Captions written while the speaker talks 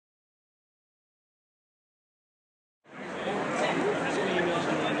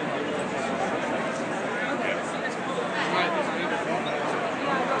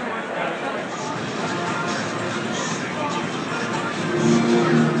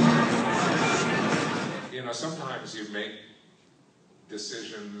know, sometimes you make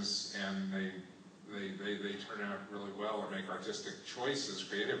decisions and they turn out really well, or make artistic choices,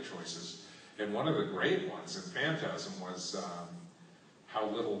 creative choices. And one of the great ones in Phantasm was how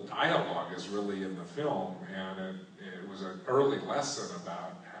little dialogue is really in the film, and it was an early lesson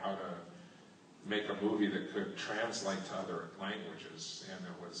about how to make a movie that could translate to other languages. And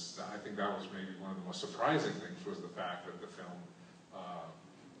it was, I think that was maybe one of the most surprising things, was the fact that the film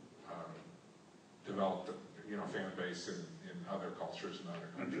developed, you know, fan base in other cultures and other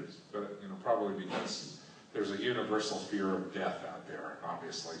countries. But, you know, probably because there's a universal fear of death out there,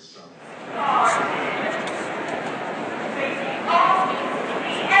 obviously, so.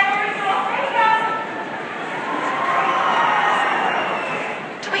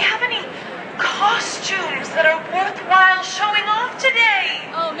 Do we have any costumes that are worthwhile showing off today?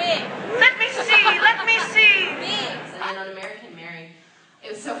 Oh, me. Let me see, let me see. Me. And then on American Mary,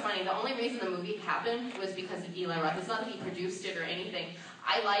 it was so funny. The only reason the movie happened was because of Eli Roth. It's not that he produced it or anything.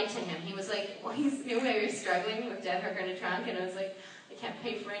 I lied to him. He was like, well, he knew I was struggling with death hurt in a trunk, and I was like, I can't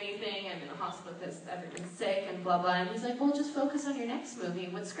pay for anything. I'm in the hospital because everyone's sick and blah, blah. And he's like, well, just focus on your next movie.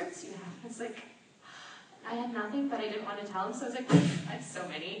 What scripts you have? It's like, I had nothing, but I didn't want to tell him, so I was like, I have so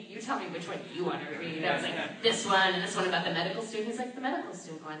many. You tell me which one you want to read. I was like, this one, and this one about the medical student. He's like, the medical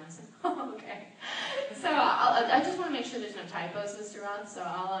student one. I was like, oh, okay. So I just want to make sure there's no typos, Mr. Roth, so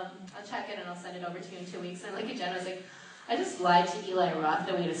I'll check it and I'll send it over to you in 2 weeks. And like Jen, I was like, I just lied to Eli Roth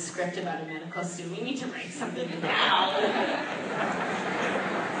that we had a script about a medical student. We need to write something now.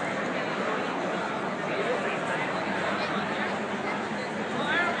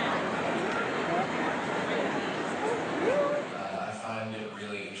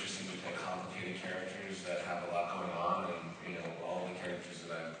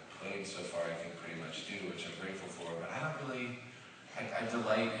 So far, I think pretty much do, which I'm grateful for, but I don't really, I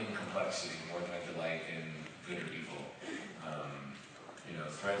delight in complexity more than I delight in good or evil. You know,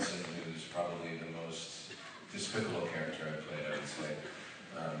 Thredson, who's probably the most despicable character I played, I would say,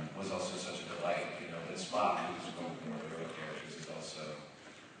 was also such a delight, you know, but Spock, who's one of the more heroic characters, is also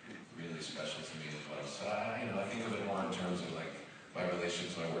really special to me as well. So I think of it more in terms of like my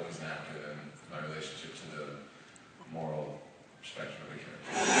relationship to my work as an actor than my relationship to the moral spectrum of the character.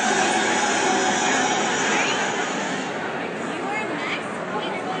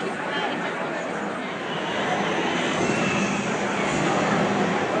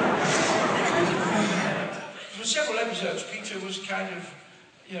 For several episodes, Peter was kind of,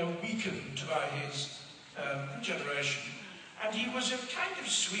 you know, weakened by his generation, and he was a kind of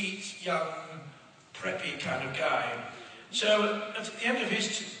sweet, young, preppy kind of guy. So at the end of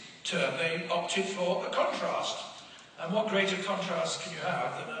his term, they opted for a contrast. And what greater contrast can you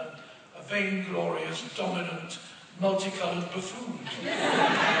have than a vainglorious, dominant, multicoloured buffoon?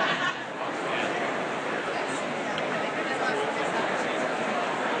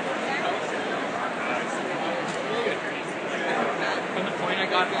 From the point I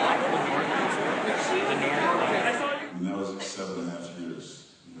got back, the north. And that was 7.5 years,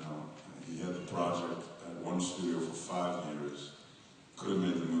 you know. He had the project at one studio for 5 years. Could have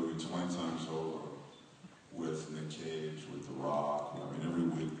made the movie 20 times over with Nick Cage, with The Rock. I mean, every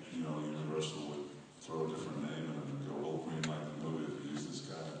week, you know, Universal would throw a different name in and go, oh, green light the movie if you use this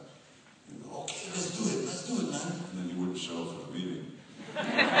guy. And go, okay, let's do it, man. And then he wouldn't show up for the meeting.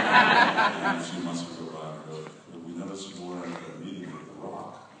 And a few months would go by and go, we noticed you were at a meeting with The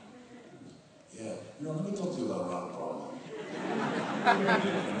Rock. Yeah, you know, let me talk to you about Rock Problem.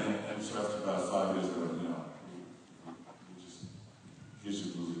 and so after about 5 years, they went, you know, here's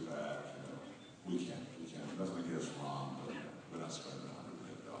your movie back, you know, we can't. That's going to get us wrong, but we're not spending $100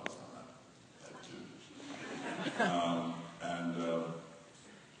 million on that too.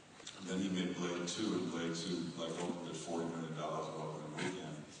 Then he made Blade 2, and Blade 2 like opened at $40 million opening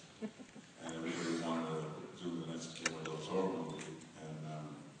weekend, and everybody wanted to do the next Guillermo del Toro movie, and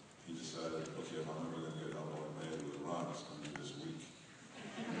he decided, okay, if I'm ever going to get double made with a run, it's going to be this week.